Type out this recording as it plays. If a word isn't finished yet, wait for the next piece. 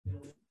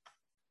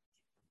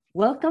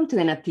Welcome to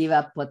the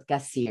Nativa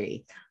podcast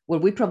series, where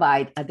we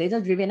provide a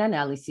data-driven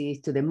analysis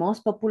to the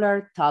most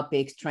popular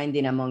topics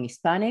trending among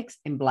Hispanics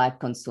and Black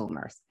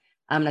consumers.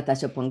 I'm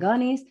Natasha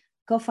Pongonis,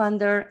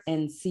 co-founder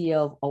and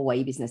CEO of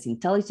OA Business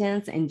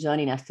Intelligence, and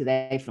joining us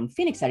today from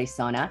Phoenix,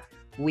 Arizona,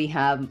 we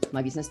have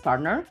my business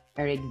partner,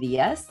 Eric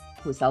Diaz,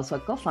 who's also a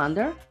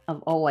co-founder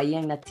of OA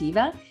and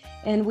Nativa,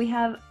 and we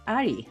have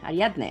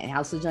Ariadne,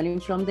 also joining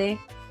from the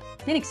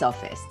Phoenix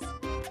office.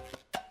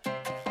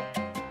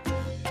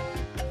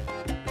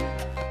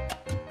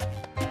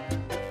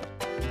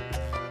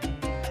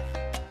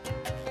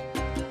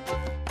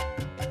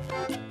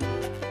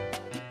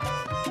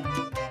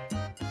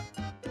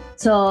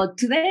 So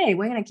today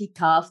we're going to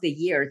kick off the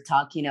year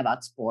talking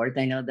about sport.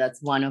 I know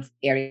that's one of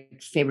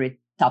Eric's favorite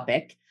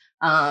topic.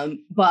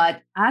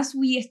 But as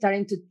we are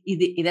starting to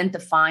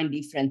identify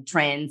different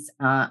trends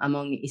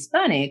among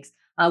Hispanics,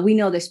 we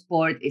know the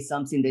sport is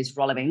something that's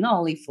relevant not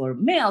only for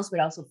males, but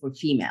also for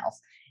females.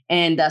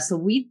 And so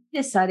we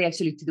decided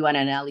actually to do an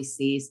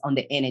analysis on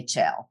the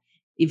NHL.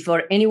 If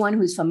for anyone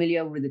who's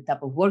familiar with the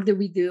type of work that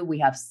we do, we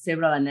have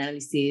several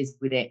analyses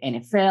with the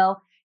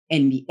NFL,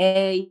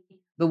 NBA,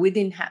 but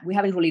we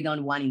haven't really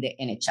done one in the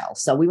NHL.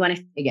 So we want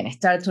to, again,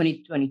 start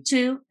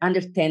 2022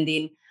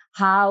 understanding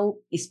how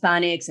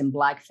Hispanics and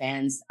Black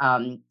fans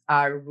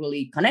are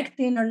really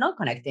connecting or not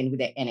connecting with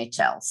the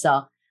NHL.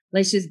 So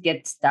let's just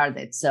get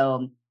started.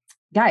 So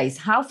guys,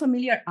 how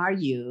familiar are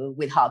you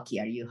with hockey?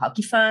 Are you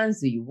hockey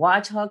fans? Do you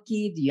watch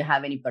hockey? Do you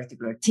have any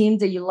particular team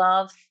that you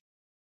love?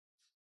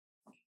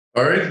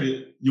 All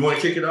right, you want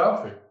to kick it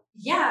off?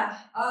 Yeah,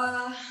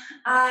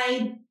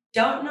 I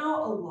don't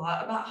know a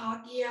lot about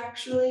hockey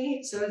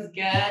actually, so it's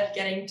good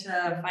getting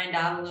to find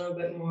out a little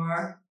bit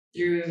more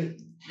through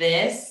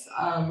this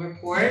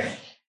report.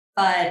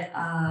 But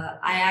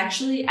I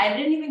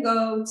didn't even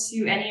go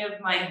to any of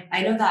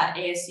I know that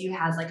ASU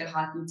has like a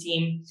hockey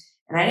team,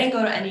 and I didn't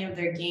go to any of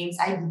their games.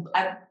 I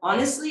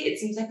honestly, it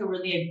seems like a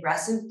really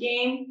aggressive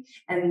game,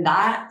 and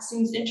that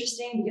seems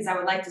interesting because I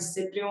would like to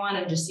sit through one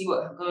and just see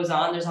what goes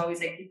on. There's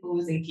always like people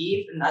losing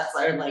teeth, and that's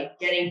like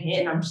getting hit,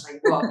 and I'm just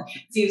like, whoa,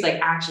 it seems like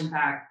action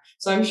packed.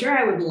 So I'm sure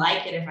I would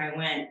like it if I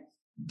went,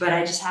 but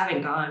I just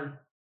haven't gone.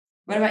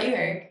 What about you,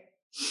 Eric?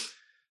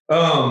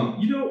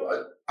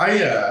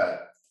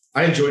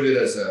 I enjoyed it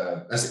as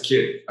a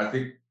kid. I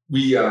think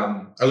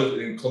I lived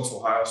in Columbus,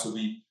 Ohio, so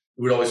it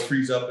would always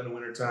freeze up in the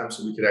wintertime,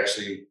 so we could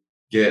actually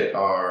get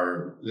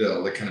our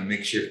like kind of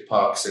makeshift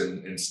pucks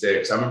and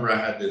sticks. I remember I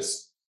had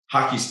this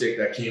hockey stick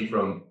that came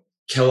from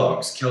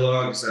Kellogg's,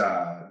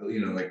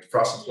 like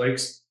Frosted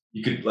Flakes.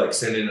 You could like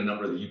send in a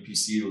number of the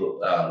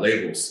UPC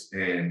labels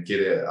and get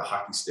a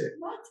hockey stick.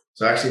 What?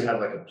 So I actually had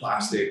like a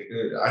plastic.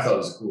 I thought it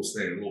was the coolest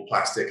thing, a little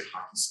plastic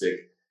hockey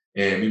stick.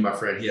 And me and my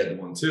friend, he had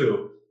one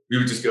too. We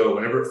would just go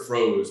whenever it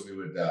froze. We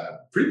would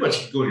pretty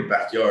much go in your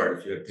backyard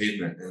if you had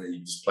pavement, and then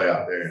you just play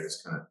out there and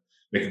just kind of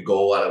make a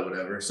goal out of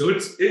whatever. So it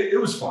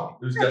was fun.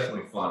 It was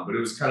definitely fun, but it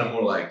was kind of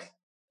more like,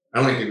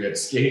 I don't think we had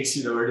skates.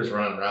 We were just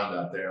running around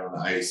out there on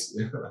the ice,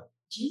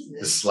 Jesus,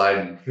 just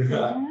sliding.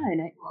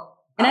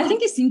 And I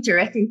think it's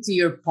interesting to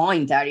your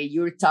point, Ari.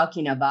 You're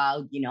talking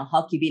about,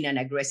 hockey being an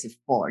aggressive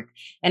sport.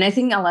 And I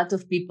think a lot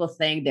of people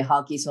think the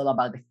hockey is all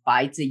about the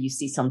fights that you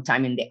see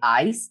sometime in the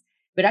ice.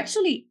 But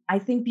actually, I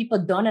think people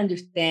don't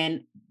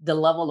understand the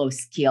level of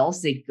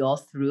skills they go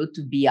through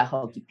to be a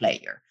hockey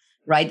player,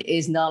 right?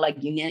 It's not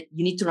like you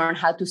need to learn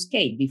how to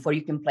skate before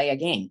you can play a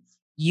game.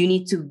 You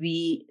need to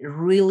be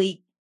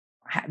really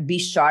be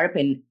sharp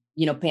and,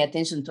 pay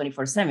attention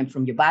 24/7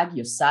 from your back,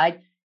 your side.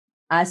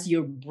 As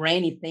your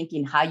brain is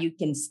thinking how you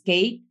can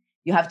skate,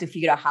 you have to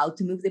figure out how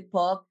to move the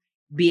puck,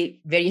 be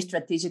very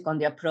strategic on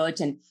the approach.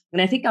 And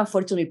I think,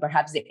 unfortunately,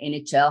 perhaps the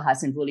NHL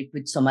hasn't really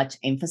put so much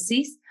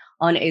emphasis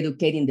on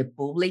educating the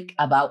public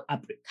about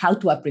how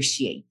to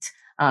appreciate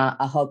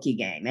a hockey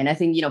game. And I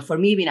think, for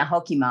me, being a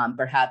hockey mom,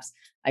 perhaps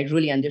I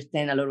really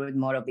understand a little bit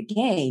more of the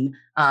game.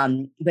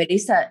 But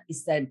it's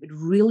a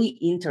really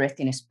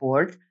interesting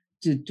sport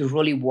to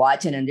really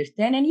watch and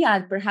understand. And yeah,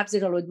 perhaps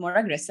it's a little bit more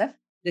aggressive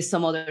than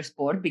some other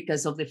sport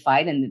because of the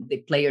fight, and the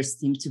players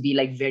seem to be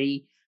like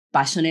very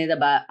passionate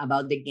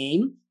about the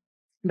game.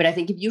 But I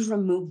think if you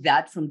remove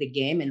that from the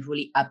game and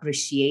really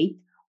appreciate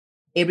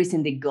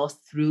everything that goes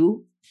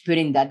through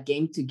putting that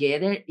game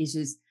together, it's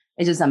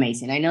just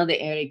amazing. I know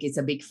that Eric is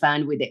a big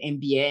fan with the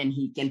NBA, and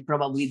he can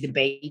probably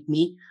debate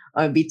me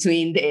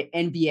between the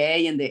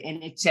NBA and the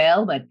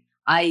NHL. But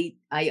I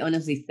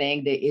honestly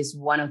think that it's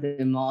one of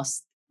the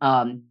most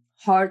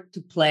hard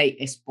to play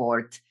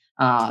sport.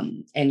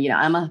 And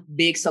I'm a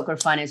big soccer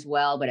fan as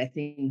well, but I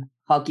think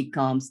hockey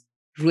comes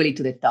really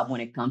to the top when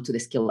it comes to the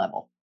skill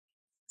level.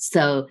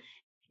 So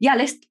yeah,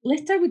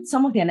 let's start with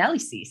some of the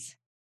analyses.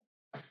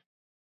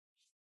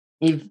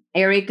 If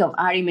Eric or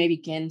Ari maybe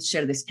can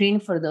share the screen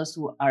for those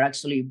who are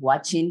actually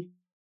watching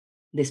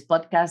this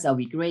podcast, that would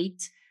be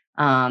great.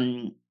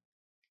 And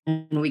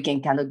we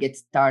can kind of get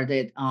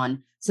started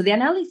on. So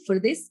for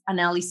this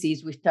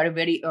analysis, we started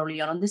very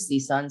early on in the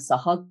season. So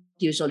hockey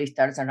usually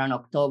starts around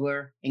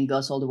October and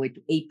goes all the way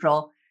to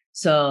April.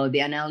 So the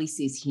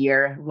analysis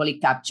here really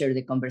captured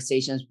the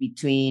conversations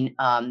between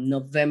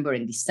November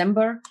and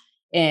December.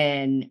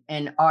 And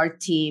our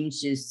team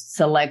just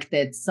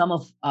selected some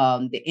of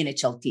the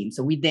NHL teams.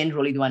 So we didn't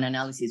really do an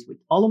analysis with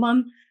all of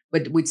them,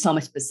 but with some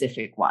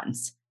specific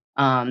ones.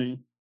 And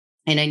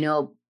I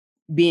know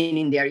being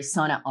in the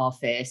Arizona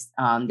office,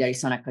 the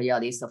Arizona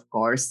Coyotes, of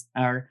course,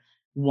 are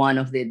one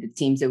of the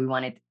teams that we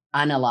wanted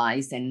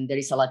analyzed. And there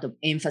is a lot of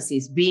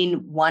emphasis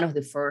being one of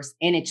the first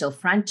NHL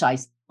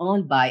franchise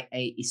owned by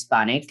a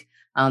Hispanic.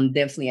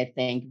 Definitely, I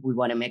think we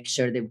want to make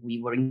sure that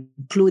we were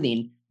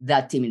including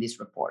that team in this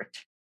report.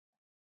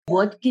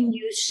 What can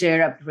you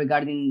share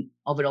regarding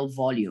overall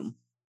volume?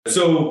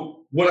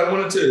 So what I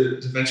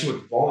wanted to mention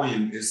with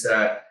volume is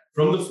that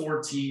from the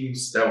 4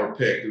 teams that were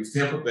picked, it was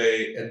Tampa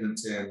Bay,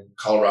 Edmonton,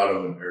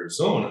 Colorado, and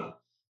Arizona.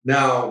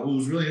 Now, what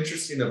was really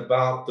interesting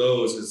about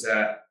those is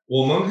that,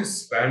 well, among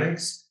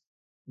Hispanics,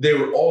 they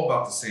were all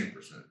about the same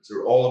percentage. They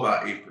were all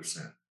about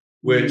 8%,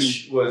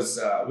 which was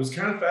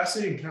kind of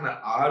fascinating, kind of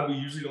odd. We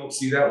usually don't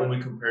see that when we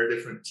compare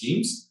different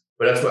teams.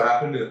 But that's what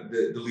happened.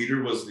 The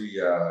leader was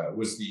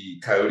the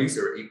Coyotes.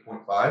 They were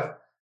 8.5,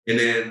 and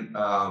then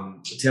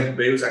Tampa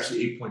Bay was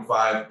actually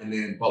 8.5, and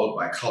then followed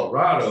by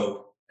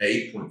Colorado at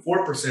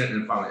 8.4%,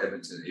 and then finally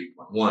Edmonton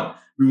at 8.1.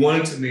 We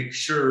wanted to make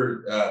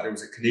sure there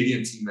was a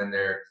Canadian team in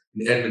there,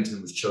 and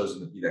Edmonton was chosen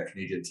to be that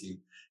Canadian team.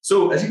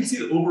 So as you can see,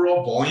 the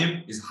overall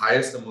volume is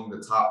highest among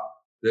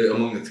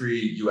the 3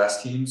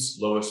 U.S. teams.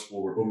 Lowest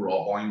for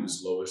overall volume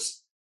is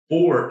lowest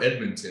for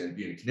Edmonton,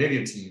 being a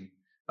Canadian team,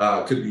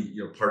 could be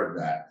part of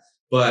that.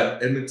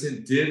 But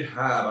Edmonton did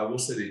have, I will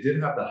say, they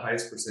did have the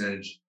highest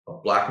percentage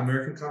of Black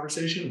American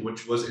conversation,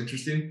 which was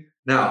interesting.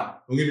 Now,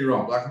 don't get me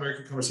wrong, Black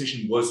American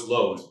conversation was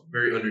low. It was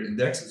very under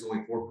indexed. It was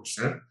only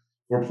 4%,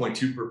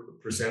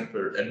 4.2%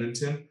 for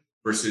Edmonton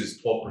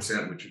versus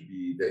 12%, which would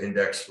be the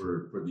index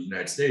for the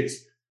United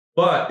States.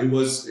 But it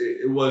was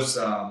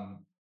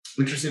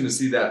interesting to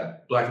see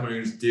that Black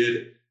Americans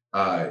did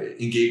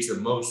engage the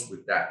most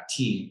with that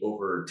team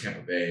over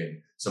Tampa Bay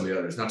and some of the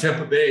others. Now,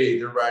 Tampa Bay,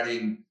 they're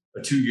riding a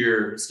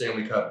 2-year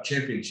Stanley Cup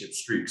championship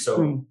streak.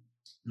 So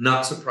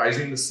not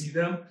surprising to see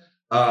them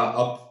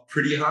up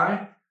pretty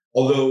high.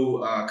 Although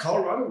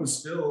Colorado was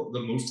still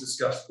the most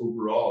discussed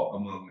overall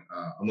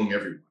among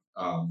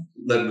everyone,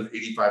 led with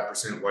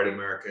 85% white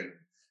American.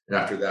 And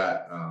after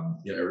that,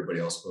 everybody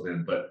else filled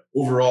in. But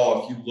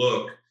overall, if you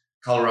look,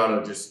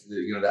 Colorado just,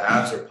 the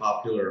ads are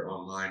popular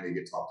online. They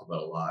get talked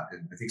about a lot.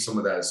 And I think some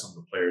of that is some of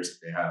the players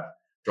that they have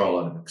draw a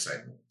lot of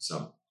excitement.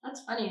 So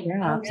that's funny.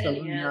 Yeah,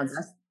 absolutely.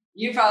 Since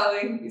you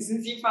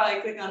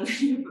probably click on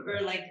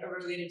or like are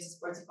related to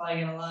sports, you probably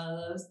get a lot of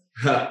those.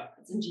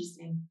 That's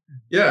interesting.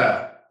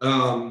 Yeah.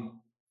 And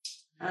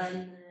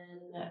then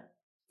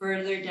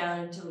further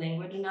down into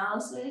language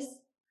analysis,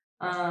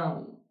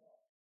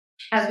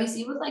 as we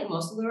see with like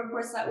most of the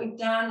reports that we've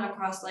done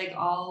across like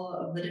all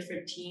of the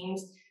different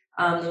teams,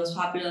 the most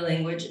popular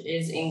language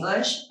is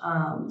English,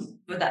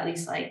 with at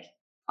least like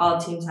all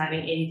teams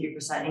having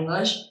 83%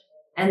 English.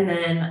 And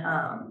then,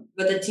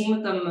 but the team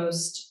with the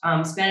most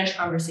Spanish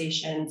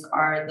conversations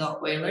are the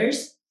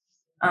Oilers,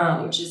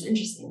 which is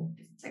interesting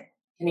because it's like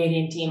a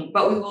Canadian team.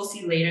 But we will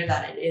see later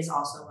that it is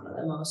also one of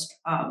the most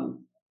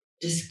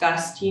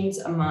discussed teams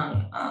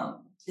among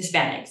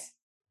Hispanics.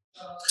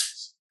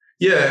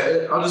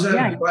 Yeah, I'll just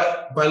add,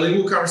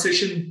 bilingual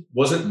conversation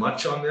wasn't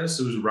much on this.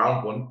 It was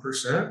around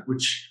 1%,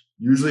 which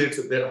usually it's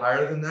a bit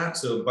higher than that.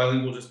 So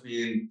bilingual just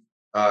being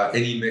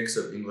any mix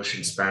of English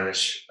and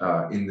Spanish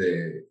in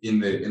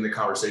the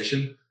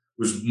conversation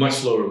was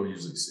much lower than we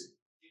usually see.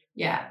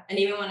 Yeah, and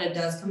even when it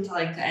does come to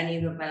like any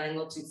of the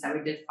bilingual tweets that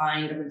we did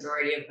find, a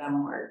majority of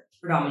them were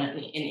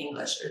predominantly in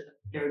English, or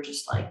they were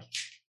just like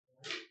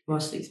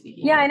mostly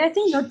speaking. Yeah, and I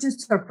think not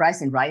just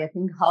surprising, right? I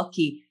think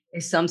hockey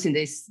is something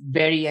that's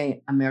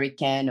very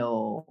American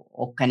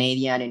or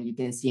Canadian, and you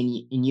can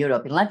see in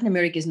Europe. In Latin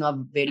America, is not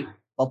a very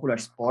popular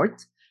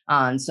sport.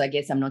 So I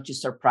guess I'm not too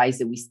surprised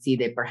that we see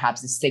that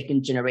perhaps the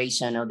second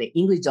generation of the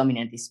English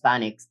dominant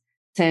Hispanics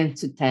tend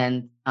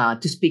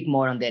to speak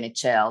more on the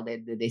NHL,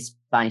 the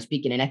Spanish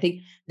speaking. And I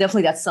think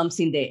definitely that's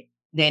something that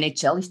the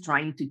NHL is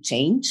trying to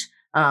change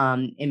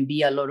and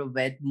be a little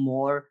bit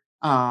more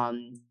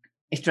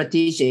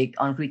strategic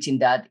on reaching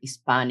that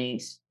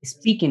Spanish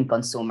speaking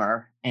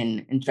consumer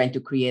and trying to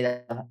create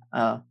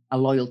a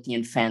loyalty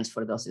and fans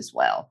for those as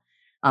well.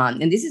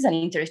 And this is an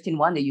interesting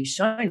one that you're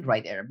showing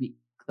right there,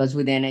 because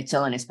with the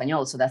NHL and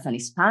Espanol, so that's an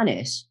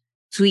Spanish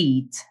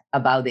tweet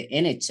about the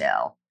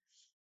NHL.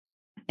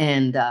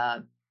 And,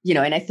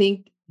 and I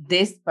think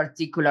this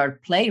particular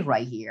play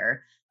right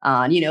here,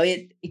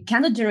 it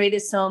kind of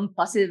generated some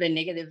positive and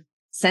negative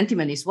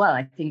sentiment as well.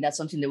 I think that's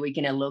something that we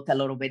can look a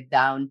little bit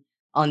down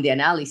on the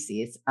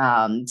analysis.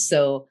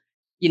 So,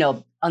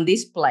 on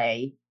this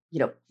play,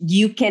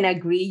 you can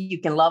agree, you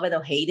can love it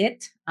or hate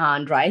it,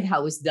 right?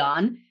 How it's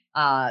done.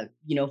 As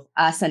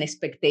an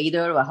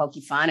spectator or a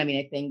hockey fan, I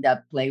mean, I think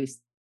that play was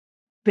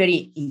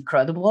pretty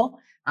incredible.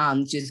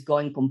 Just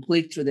going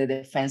complete through the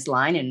defense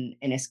line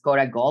and score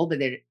a goal. But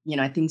there,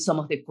 I think some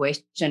of the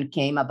question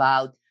came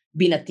about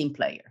being a team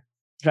player.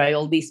 try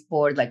all these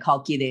sports like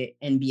hockey, the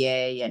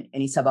NBA, and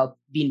it's about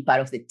being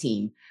part of the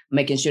team,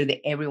 making sure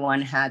that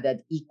everyone had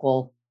that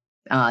equal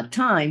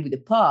time with the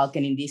puck.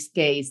 And in this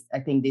case, I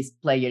think this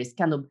player is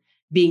kind of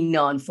being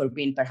known for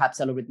being perhaps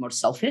a little bit more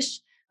selfish,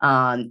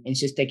 and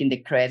just taking the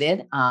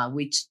credit,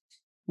 which,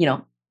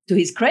 to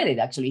his credit,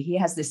 actually, he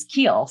has the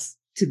skills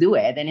to do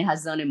it, and he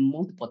has done it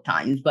multiple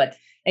times. But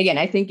again,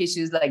 I think it's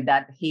just like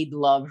that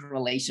hate-love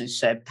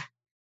relationship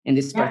in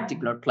this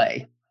particular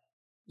play.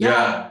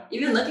 Yeah.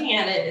 Even looking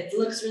at it, it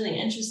looks really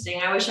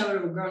interesting. I wish I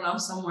would have grown up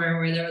somewhere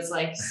where there was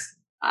like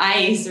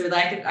ice, or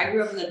like I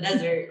grew up in the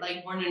desert,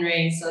 like born and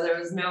raised. So there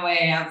was no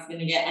way I was going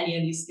to get any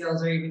of these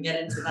skills or even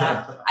get into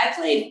that. I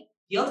played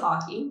field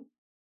hockey,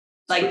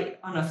 like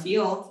on a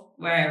field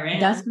where I ran.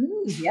 That's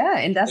good. Yeah.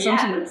 And that's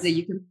something that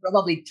you can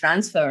probably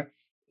transfer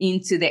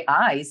into the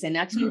ice. And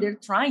actually, they're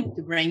trying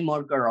to bring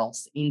more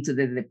girls into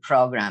the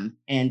program.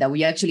 And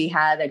we actually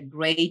had a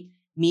great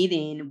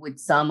meeting with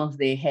some of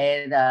the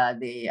head,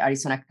 the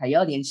Arizona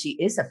Coyote, and she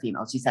is a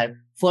female. She's a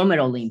former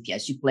Olympia.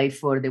 She played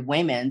for the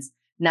women's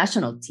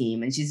national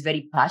team, and she's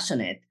very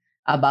passionate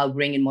about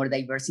bringing more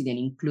diversity and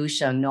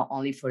inclusion, not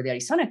only for the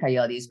Arizona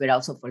Coyotes, but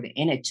also for the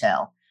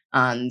NHL.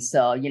 And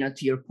so,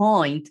 to your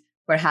point,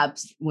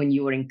 perhaps when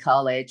you were in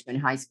college, when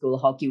high school,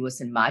 hockey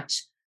wasn't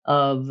much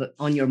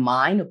on your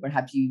mind, or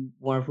perhaps you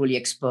weren't really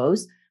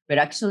exposed. But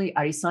actually,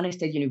 Arizona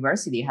State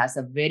University has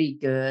a very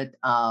good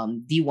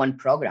D1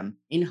 program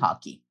in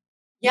hockey.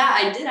 Yeah,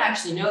 I did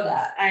actually know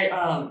that.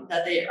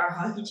 Our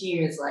hockey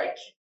team is like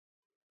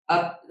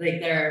up,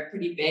 like they're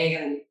pretty big,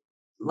 and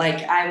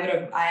like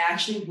I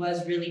actually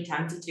was really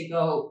tempted to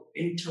go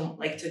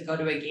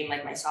to a game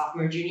like my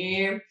sophomore, junior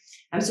year.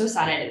 I'm so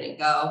sad I didn't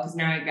go because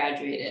now I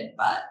graduated.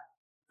 But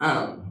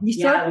I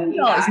wish I would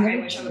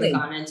have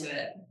gone into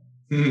it.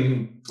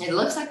 It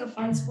looks like a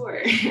fun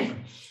sport.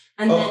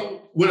 And then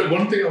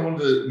one thing I wanted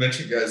to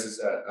mention, guys, is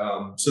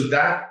that so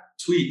that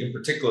tweet in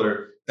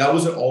particular, that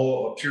was a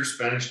pure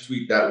Spanish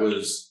tweet that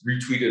was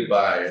retweeted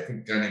by, I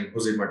think, a guy named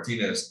Jose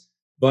Martinez.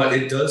 But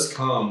it does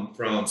come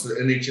from, so the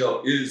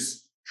NHL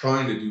is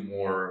trying to do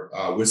more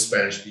with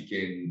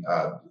Spanish-speaking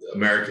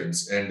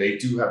Americans, and they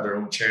do have their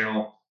own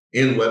channel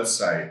and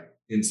website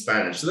in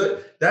Spanish.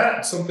 So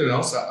that's something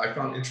else I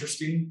found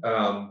interesting,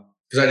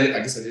 because I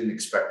guess I didn't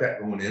expect that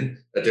going in,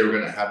 that they were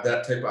going to have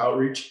that type of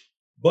outreach.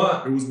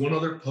 But there was one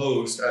other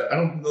post. I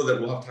don't know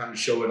that we'll have time to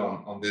show it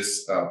on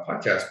this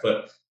podcast,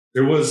 but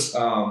there was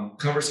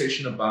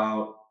conversation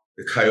about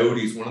the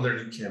Coyotes, one of their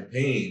new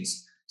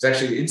campaigns.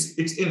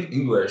 It's in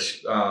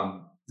English.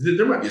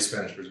 There might be a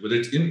Spanish version, but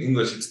it's in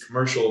English. It's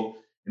commercial,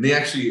 and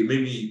it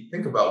made me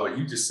think about what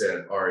you just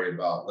said, Ari,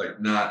 about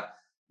like not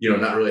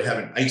really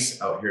having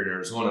ice out here in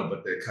Arizona,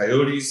 but the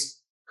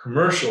Coyotes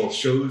commercial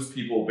shows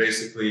people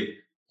basically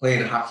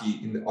playing hockey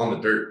on the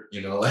dirt,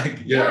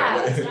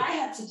 that's what I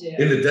had to do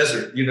in the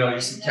desert. You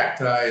see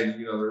cacti,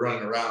 and they're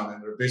running around,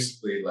 and they're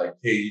basically like,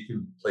 hey, you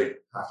can play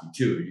hockey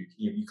too.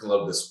 You can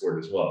love this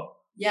sport as well.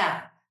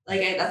 Yeah,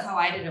 that's how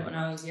I did it when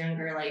I was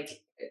younger. Like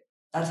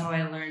that's how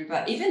I learned.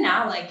 But even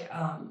now, like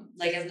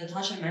as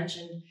Natasha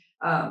mentioned,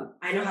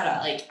 I know how to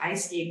like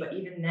ice skate, but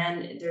even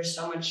then, there's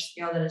so much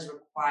skill that is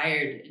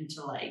required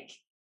into like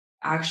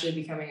actually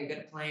becoming a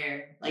good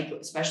player. Like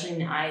especially in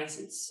the ice,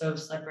 it's so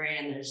slippery,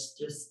 and there's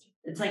just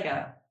it's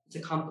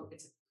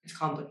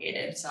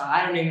complicated. So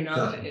I don't even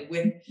know if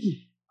with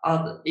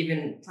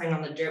even playing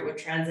on the dirt would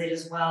translate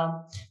as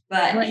well.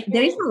 But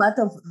there is a lot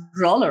of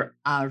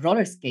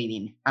roller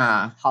skating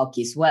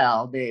hockey as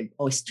well,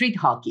 or street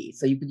hockey.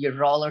 So you put your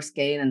roller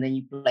skate and then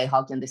you play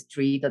hockey on the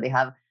street, or they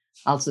have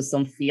also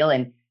some field,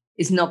 and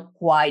it's not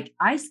quite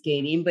ice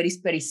skating, but it's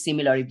very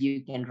similar if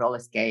you can roller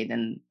skate.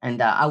 And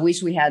I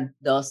wish we had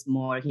those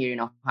more here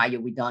in Ohio.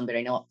 We don't, but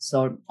I know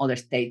some other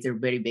states are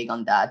very big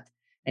on that.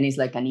 And it's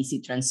like an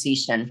easy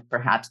transition,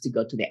 perhaps, to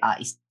go to the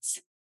ice.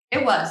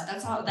 It was.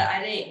 That's how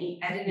that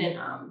I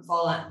didn't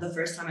fall out the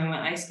first time I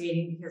went ice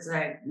skating, because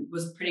I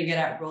was pretty good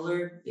at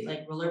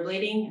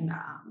rollerblading and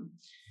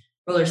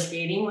roller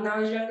skating when I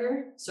was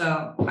younger.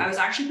 So I was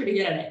actually pretty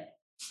good at it.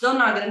 Still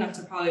not good enough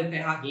to probably play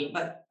hockey,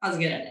 but I was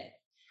good at it.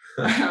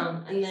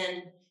 And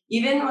then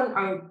even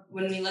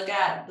when we look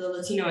at the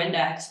Latino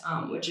Index,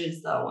 which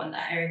is the one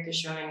that Eric is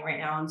showing right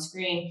now on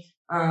screen,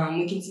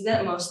 we can see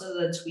that most of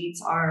the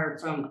tweets are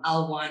from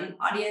L1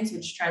 audience,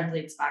 which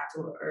translates back to,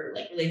 or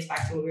like relates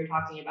back to what we were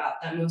talking about,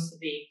 that most of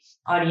the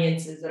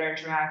audiences that are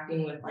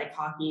interacting with like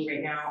hockey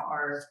right now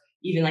are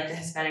even like the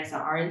Hispanics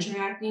that are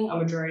interacting. A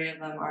majority of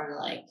them are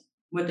like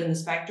within the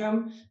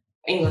spectrum,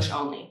 English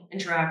only,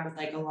 interact with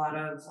like a lot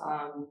of,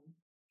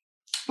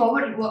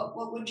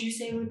 what would you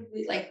say would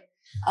be like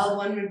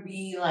L1 would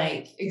be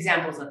like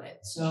examples of it.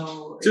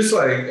 So just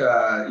like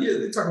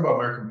they talk about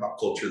American pop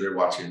culture. They're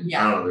watching.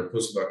 Yeah. I don't know. They're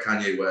posting about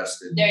Kanye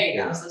West. And, there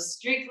you go. So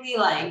strictly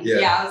like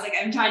I was like,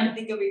 I'm trying to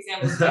think of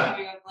examples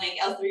coming up. Like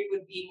L3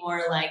 would be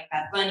more like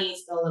Bad Bunny,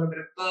 still a little bit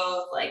of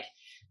both. Like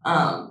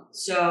But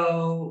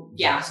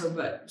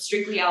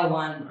strictly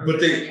L1 or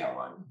But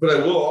L1. But I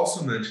will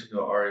also mention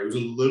though, Ari, it was a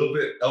little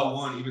bit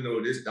L1, even though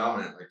it is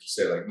dominant, like you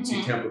said, like you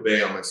see Tampa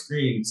Bay on my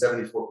screen,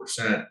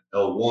 74%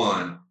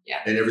 L1,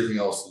 and everything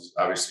else is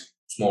obviously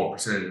smaller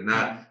percentage than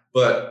that.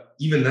 But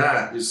even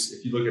that is,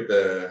 if you look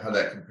at how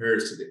that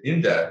compares to the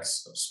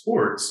index of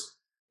sports,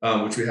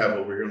 which we have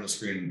over here on the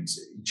screen, it's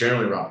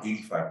generally around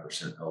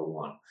 85%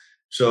 L1.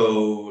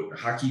 So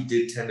hockey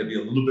did tend to be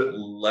a little bit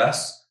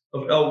less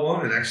of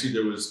L1, and actually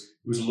it was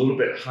a little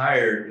bit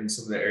higher in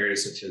some of the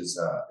areas such as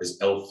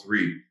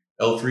L3.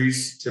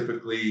 L3's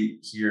typically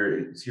here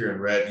in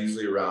red,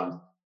 usually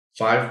around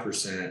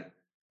 5%.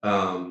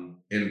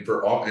 And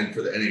for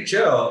the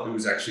NHL, it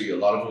was actually a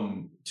lot of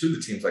them. Two of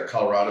the teams like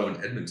Colorado and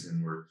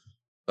Edmonton were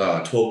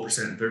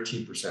 12% and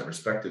 13%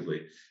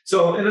 respectively.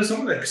 So, and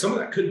some of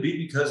that could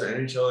be because the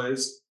NHL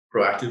is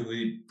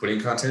proactively putting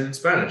content in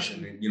Spanish,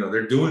 and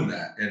they're doing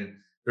that. And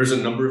there's a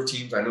number of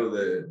teams. I know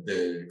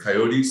the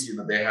Coyotes.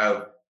 They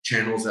have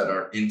channels that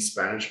are in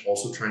Spanish,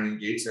 also trying to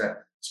engage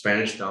that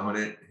Spanish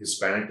dominant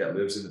Hispanic that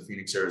lives in the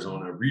Phoenix,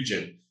 Arizona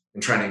region,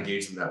 and trying to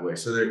engage them that way.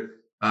 So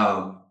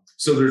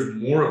there's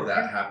more of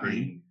that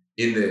happening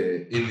in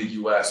the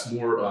US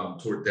more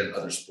toward than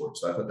other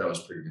sports. So I thought that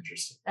was pretty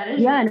interesting.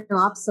 Yeah,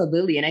 no,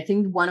 absolutely. And I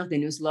think one of the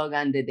new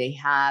slogans that they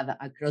have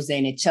across the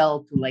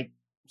NHL to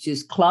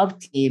choose club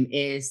team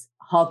is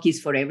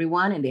hockey's for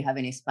everyone, and they have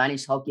in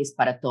Spanish hockey es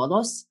para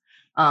todos.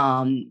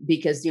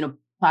 Because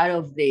part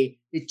of the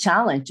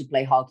challenge to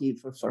play hockey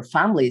for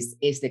families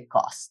is the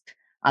cost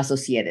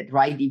associated,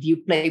 right? If you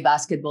play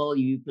basketball,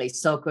 you play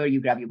soccer, you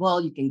grab your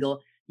ball, you can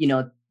go,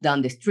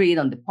 down the street,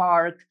 on the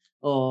park,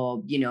 or,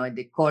 at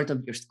the court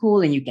of your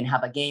school, and you can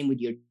have a game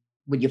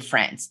with your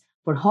friends.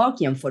 For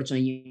hockey,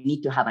 unfortunately, you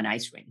need to have an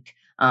ice rink.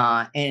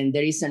 And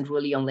there isn't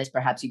really, unless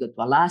perhaps you go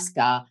to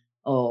Alaska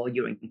or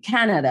you're in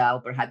Canada, or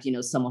perhaps,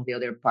 some of the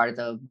other part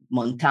of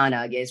Montana,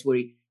 I guess,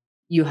 where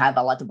you have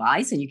a lot of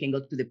ice and you can go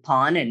to the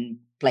pond and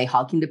play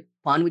hockey in the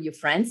pond with your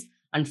friends.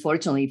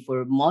 Unfortunately,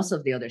 for most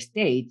of the other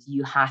states,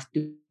 you have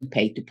to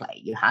pay to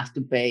play. You have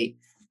to pay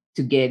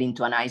to get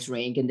into an ice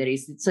rink. And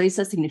it's a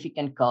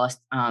significant cost.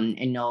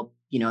 And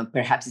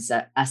perhaps it's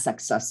as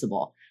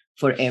accessible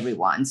for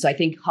everyone. So I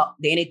think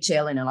the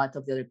NHL and a lot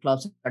of the other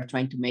clubs are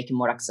trying to make it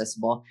more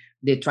accessible.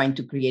 They're trying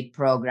to create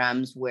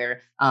programs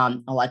where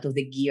a lot of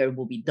the gear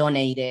will be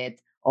donated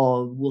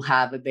or will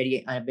have a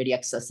very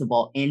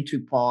accessible entry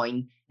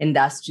point. And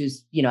that's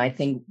just, I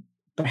think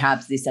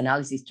perhaps this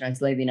analysis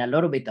translating a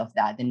little bit of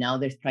that. And now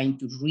they're trying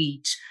to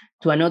reach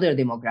to another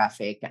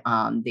demographic.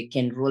 They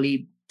can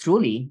really,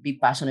 truly be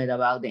passionate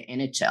about the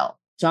NHL.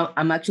 So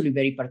I'm actually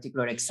very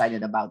particularly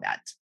excited about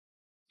that.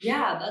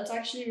 Yeah, that's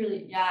actually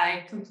really,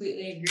 I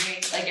completely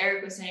agree. Like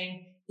Eric was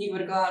saying, he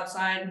would go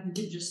outside and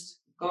he could just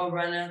go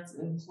run out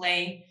and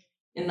play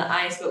in the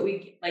ice, but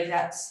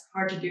that's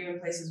hard to do in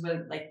places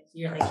where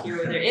here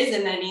where there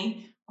isn't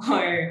any,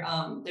 or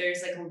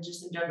there's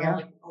just in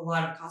general a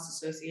lot of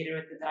costs associated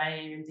with it that I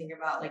didn't even think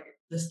about, like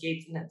the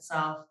skates in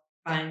itself,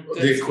 buying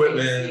the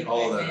equipment,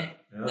 all that.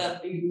 I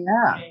don't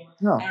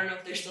know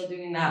if they're still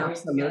doing that, where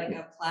you can get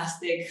a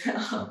plastic.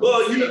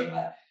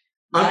 Well,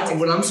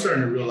 what I'm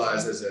starting to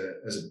realize as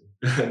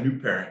a new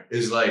parent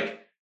is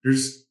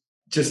there's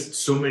just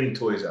so many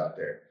toys out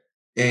there,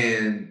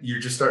 and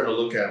you're just starting to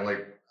look at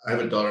them. I have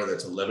a daughter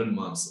that's 11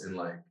 months, and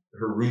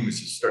her room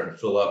is just starting to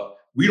fill up.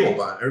 We don't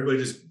buy it. Everybody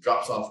just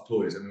drops off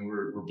toys. I mean,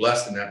 we're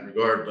blessed in that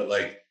regard. But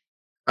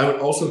I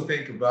would also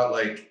think about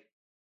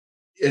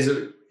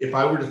if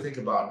I were to think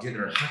about getting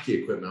her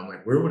hockey equipment, I'm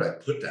like, where would I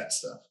put that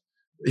stuff?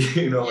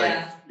 It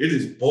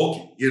is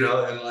bulky,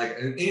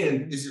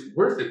 and is it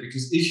worth it?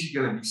 Because is she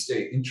going to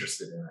stay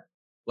interested in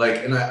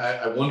it? And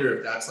I wonder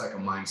if that's a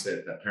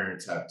mindset that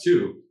parents have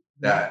too,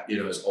 that,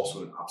 is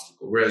also an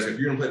obstacle. Whereas if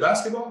you're going to play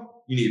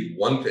basketball, you need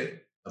one thing,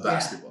 a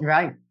basketball.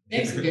 Right.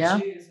 Makes me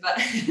choose, but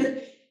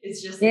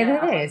it's just. It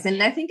is.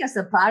 And I think as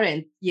a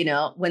parent,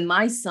 when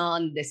my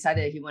son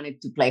decided he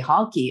wanted to play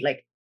hockey,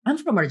 I'm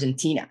from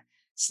Argentina.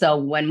 So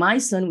when my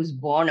son was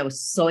born, I was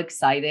so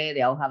excited.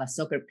 I'll have a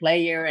soccer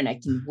player and I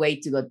can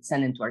wait to go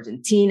send him to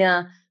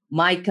Argentina.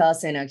 My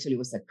cousin actually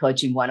was a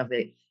coach in one of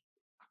the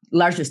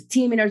largest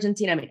team in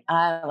Argentina. I mean,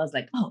 I was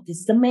like, oh, this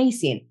is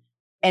amazing.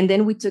 And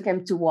then we took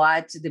him to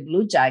watch the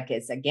Blue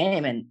Jackets a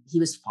game, and he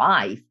was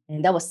 5.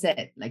 And that was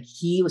it.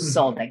 He was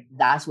sold,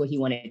 that's what he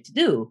wanted to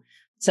do.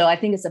 So I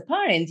think as a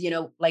parent,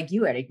 like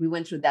you, Eric, we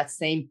went through that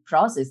same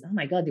process. Oh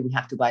my God, did we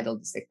have to buy all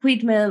this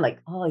equipment?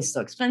 It's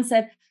so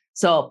expensive.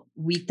 So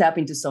we tap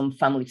into some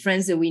family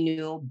friends that we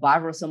knew,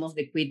 borrow some of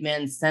the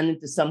equipment, send them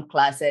to some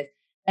classes.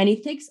 And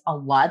it takes a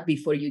lot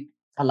before you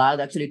allowed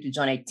actually to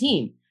join a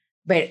team.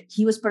 But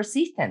he was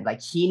persistent.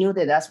 He knew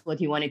that that's what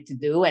he wanted to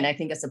do. And I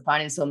think as a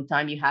parent,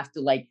 sometimes you have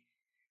to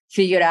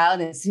figure out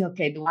and say,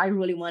 okay, do I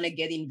really want to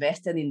get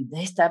invested in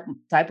this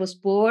type of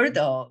sport?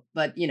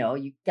 But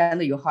you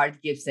kind of, your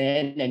heart gives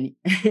in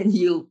and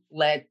you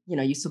let,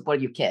 you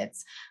support your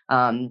kids.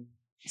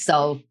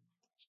 So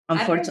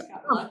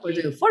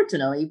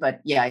unfortunately, but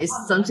yeah,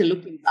 it's something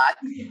looking back.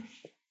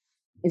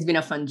 It's been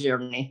a fun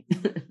journey.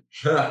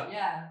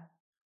 Yeah.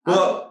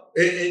 Well,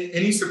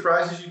 any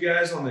surprises, you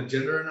guys, on the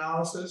gender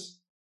analysis?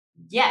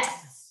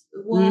 Yes.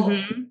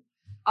 Well,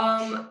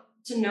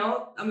 to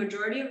note, a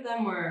majority of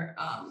them were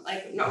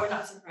no, we're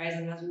not surprised.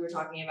 And as we were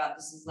talking about,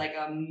 this is like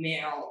a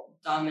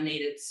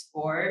male-dominated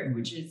sport,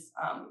 which is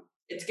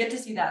it's good to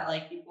see that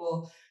like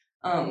people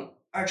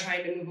are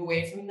trying to move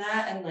away from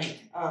that, and like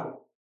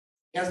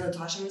as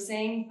Natasha was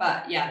saying.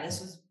 But yeah, this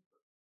was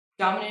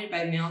dominated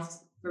by males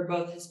for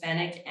both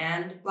Hispanic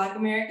and Black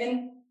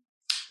American.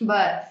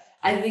 But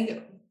I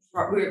think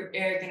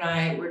Eric and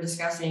I were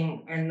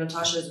discussing, and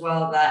Natasha as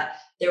well, that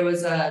there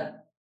was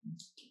a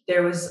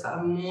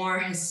more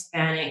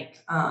Hispanic.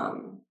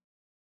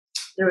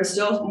 There was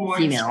still more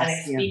Females,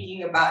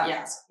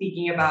 Hispanic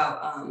speaking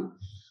about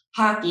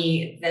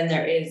hockey than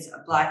there is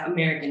Black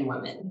American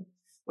women,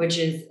 which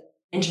is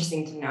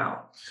interesting to know.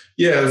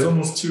 Yeah, it was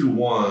almost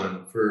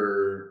 2-1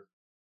 for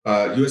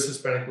U.S.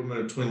 Hispanic women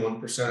of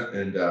 21%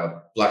 and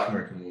Black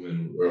American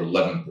women were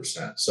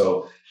 11%.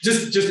 So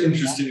just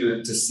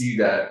interesting to see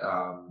that.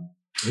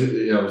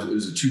 It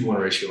was a 2-1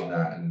 ratio on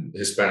that, and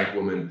Hispanic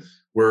women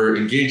were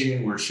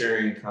engaging, were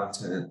sharing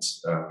content,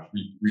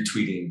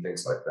 retweeting,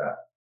 things like that.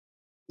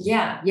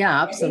 Yeah,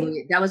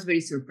 absolutely. That was very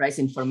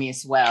surprising for me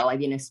as well. I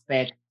didn't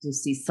expect to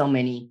see so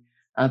many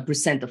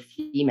percent of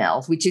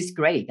females, which is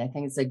great. I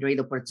think it's a great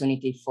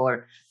opportunity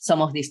for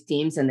some of these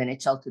teams and the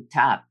NHL to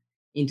tap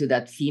into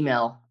that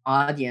female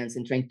audience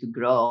and trying to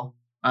grow,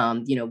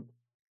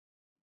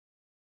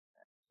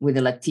 with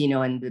the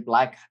Latino and the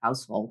Black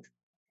household.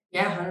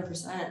 Yeah,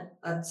 100%.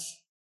 That's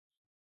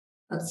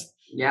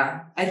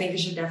yeah. I think it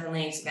should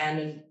definitely expand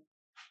and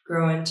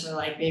grow into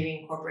like maybe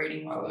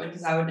incorporating more women,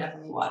 because I would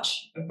definitely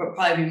but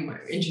probably be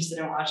more interested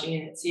in watching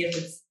it, see if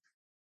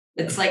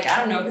it's like, I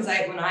don't know, because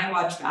when I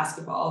watch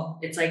basketball,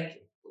 it's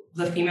like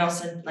the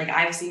females, like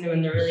I've seen them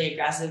and they're really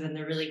aggressive and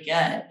they're really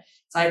good.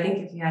 So I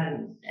think if you had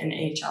an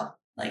NHL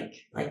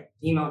like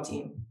female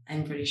team,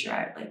 I'm pretty sure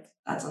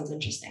that sounds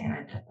interesting, and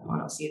I definitely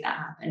want to see that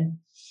happen.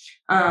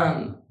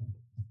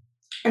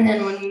 And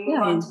then when we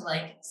move on to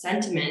like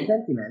sentiment.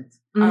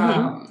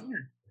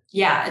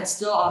 Yeah, it's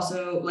still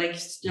also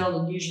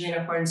still usually in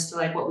accordance to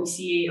like what we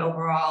see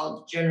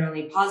overall,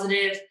 generally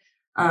positive,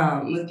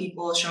 with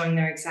people showing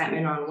their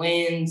excitement on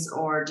wins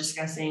or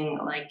discussing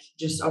like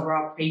just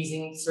overall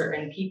praising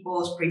certain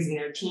people, praising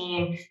their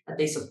team that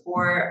they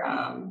support.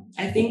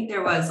 I think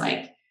there was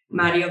like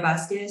Mario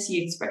Vasquez,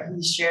 he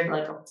shared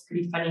like a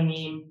pretty funny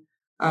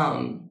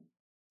meme.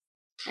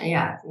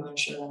 Yeah, if you want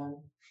to show that on.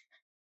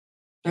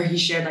 Or he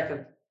shared like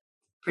a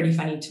pretty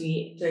funny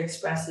tweet to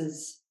express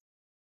his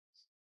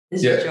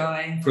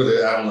joy for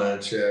the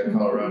Avalanche,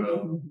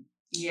 Colorado.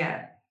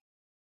 Yeah.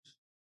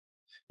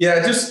 Yeah,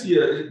 this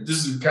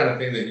is the kind of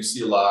thing that you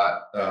see a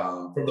lot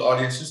from the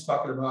audience, just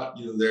talking about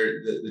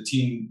the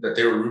team that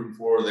they were rooting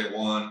for, they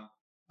won.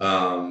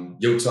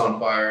 Yoke's on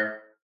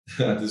fire.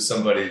 There's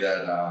somebody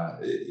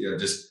that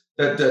just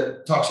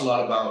that talks a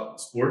lot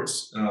about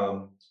sports.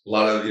 A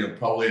lot of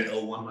probably an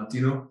L1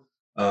 Latino.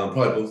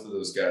 Probably both of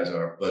those guys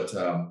are, but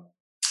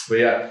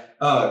yeah,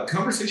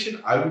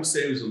 conversation I would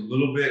say was a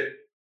little bit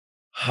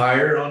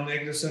higher on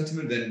negative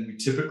sentiment than we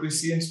typically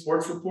see in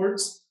sports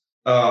reports.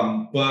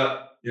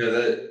 But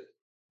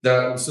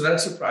so that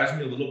surprised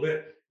me a little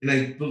bit, and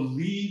I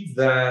believe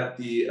that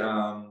they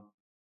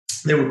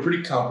were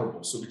pretty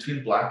comparable. So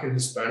between Black and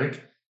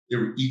Hispanic, they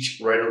were each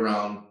right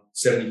around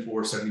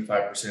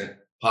 74-75%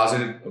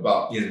 positive,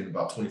 about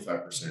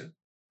 25%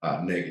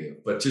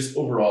 negative. But just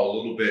overall, a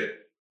little bit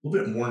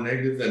more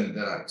negative than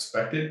I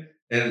expected.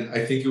 And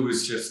I think it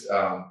was just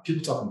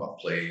people talking about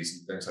plays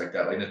and things like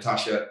that. Like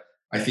Natasha,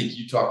 I think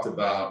you talked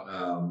about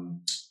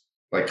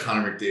like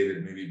Connor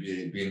McDavid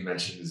maybe being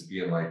mentioned as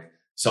being like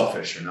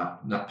selfish or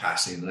not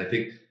passing. And I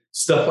think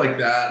stuff like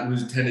that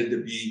was tended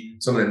to be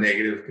some of the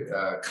negative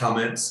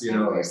comments,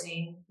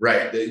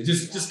 right. They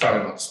just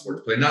talking about the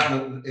sports play, not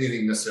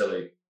anything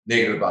necessarily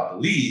negative about the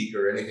league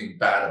or anything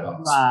bad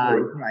about the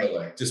sport, but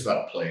like just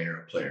about a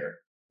player.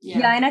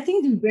 Yeah, and I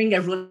think you bring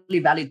a really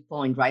valid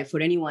point, right?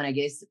 For anyone, I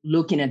guess,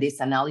 looking at this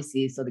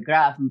analysis of the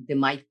graph, they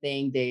might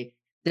think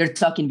they're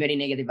talking very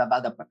negative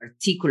about a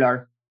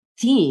particular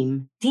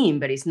team,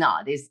 but it's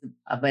not. It's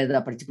about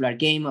a particular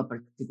game, a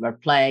particular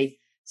play.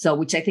 So,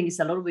 which I think is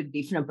a little bit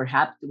different,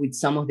 perhaps, with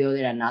some of the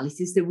other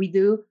analysis that we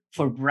do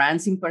for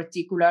brands in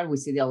particular. We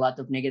see a lot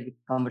of negative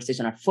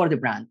conversation are for the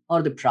brand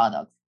or the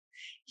product.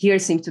 Here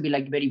seems to be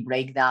like very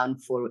breakdown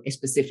for a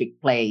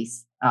specific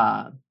place.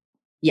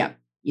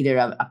 Either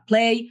a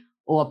play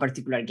or a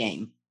particular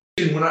game.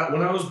 When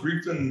I was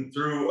briefing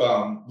through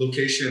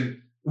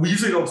location, we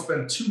usually don't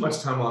spend too much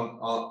time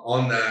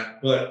on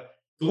that. But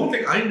the one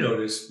thing I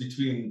noticed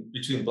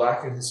between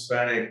Black and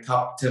Hispanic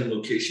top 10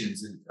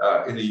 locations in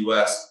the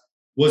U.S.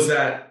 was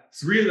that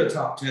 3 of the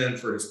top 10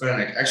 for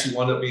Hispanic actually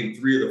wound up being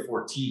 3 of the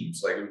 4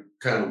 teams. Like it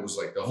kind of was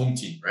like the home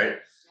team, right?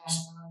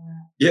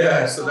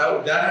 Yeah. So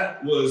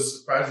that was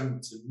surprising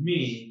to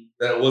me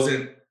that it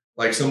wasn't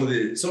like some of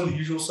the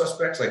usual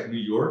suspects, like New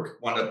York,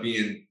 wound up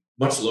being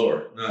much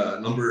lower,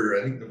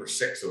 number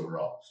 6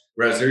 overall,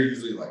 whereas they're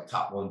usually like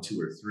top 1,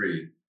 2, or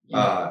 3.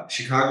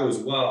 Chicago as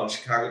well.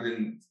 Chicago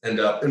didn't end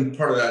up, and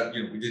part of that,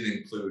 we didn't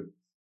include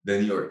the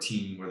New York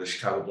team or the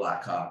Chicago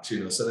Blackhawks,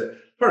 so that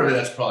part of it,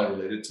 that's probably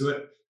related to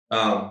it.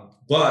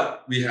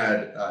 But we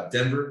had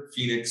Denver,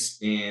 Phoenix,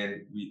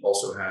 and we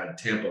also had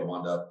Tampa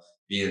wound up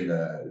being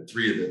the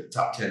 3 of the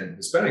top 10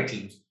 Hispanic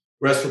teams.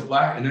 Whereas for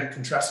Black, and that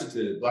contrasted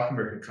to the Black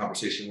American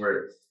conversation where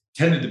it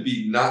tended to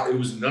be it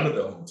was none of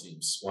the home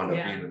teams wound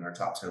up being in our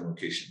top 10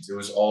 locations. It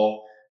was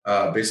all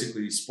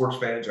basically sports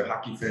fans or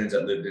hockey fans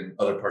that lived in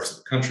other parts of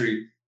the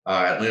country.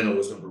 Atlanta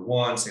was number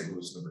 1, St.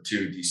 Louis number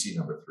 2, DC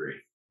number 3.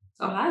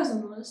 Ohio's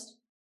on the list.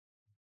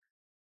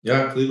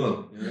 Yeah,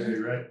 Cleveland. Yeah,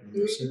 you're right.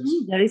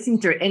 That is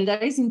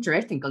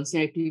interesting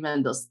considering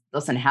Cleveland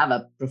doesn't have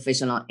a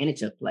professional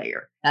NHL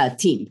player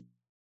team.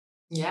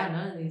 Yeah,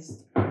 none of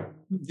these.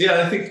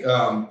 Yeah, I think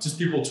just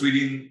people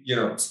tweeting,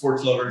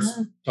 sports lovers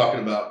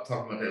talking about the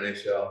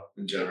NHL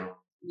in general.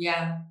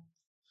 Yeah.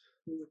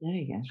 There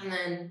you go. And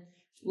then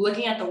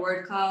looking at the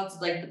word clouds,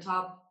 like the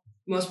top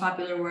most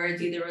popular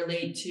words either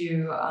relate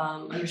to,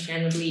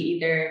 understandably,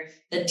 either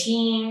the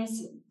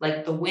teams,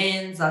 like the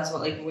wins, that's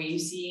what you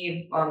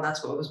see,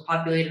 that's what was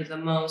populated the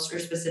most, or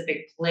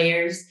specific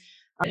players.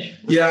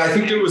 Yeah, I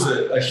think there was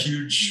a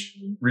huge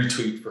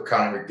retweet for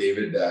Connor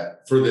McDavid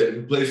that for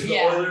the plays for the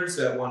Oilers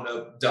that wound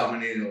up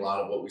dominating a lot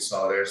of what we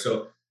saw there.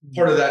 So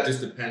part of that just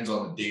depends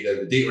on the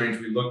data. The date range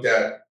we looked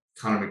at,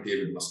 Connor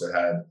McDavid must have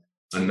had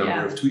a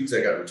number of tweets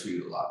that got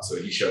retweeted a lot.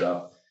 So he showed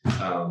up.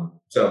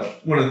 So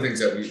one of the things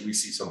that we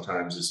see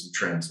sometimes is some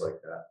trends like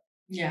that.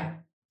 Yeah.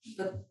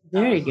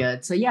 Very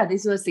good. So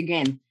this was,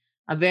 again,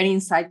 a very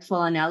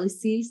insightful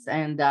analysis.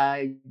 And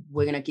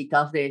we're going to kick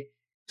off the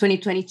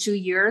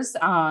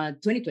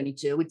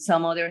 2022 with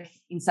some other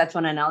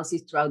insightful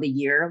analysis throughout the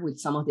year with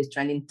some of this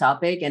trending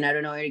topic. And I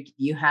don't know, Eric, if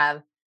you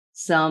have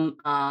some,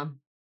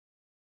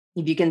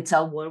 if you can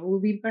tell what will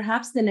be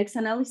perhaps the next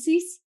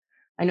analysis.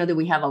 I know that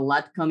we have a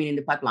lot coming in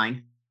the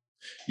pipeline.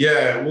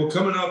 Yeah, well,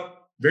 coming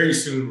up very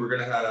soon, we're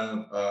going to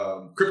have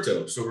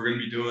crypto. So we're going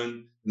to be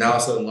doing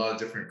analysis on a lot of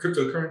different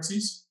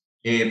cryptocurrencies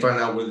and find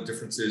out what the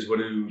difference is. What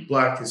do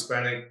Black,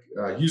 Hispanic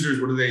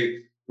users, what are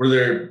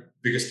their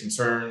biggest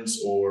concerns,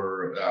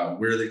 or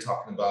where are they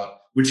talking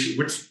about? Which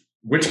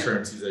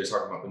currencies are they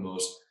talking about the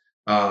most?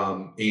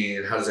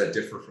 And how does that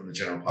differ from the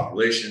general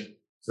population?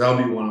 So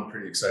that'll be one I'm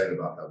pretty excited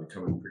about. That'll be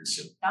coming pretty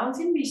soon. That one's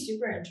going to be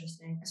super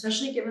interesting,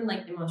 especially given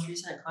the most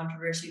recent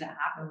controversy that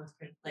happened with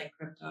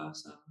crypto.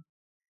 So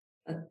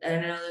I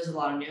know there's a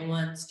lot of new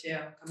ones too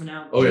coming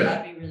out. Oh yeah,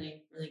 that'd be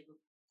really, really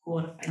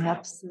cool to find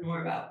out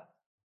more about.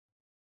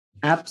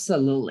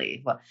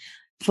 Absolutely. But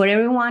for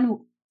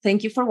everyone,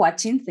 thank you for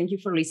watching. Thank you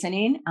for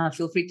listening.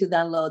 Feel free to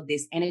download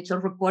this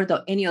NHL report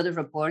or any other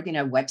report in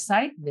our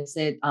website.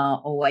 Visit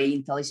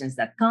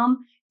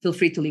oieintelligence.com. Feel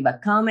free to leave a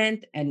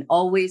comment. And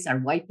always, our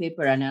white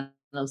paper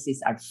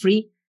analysis are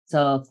free.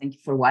 So thank you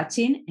for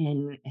watching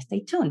and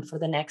stay tuned for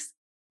the next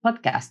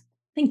podcast.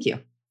 Thank you.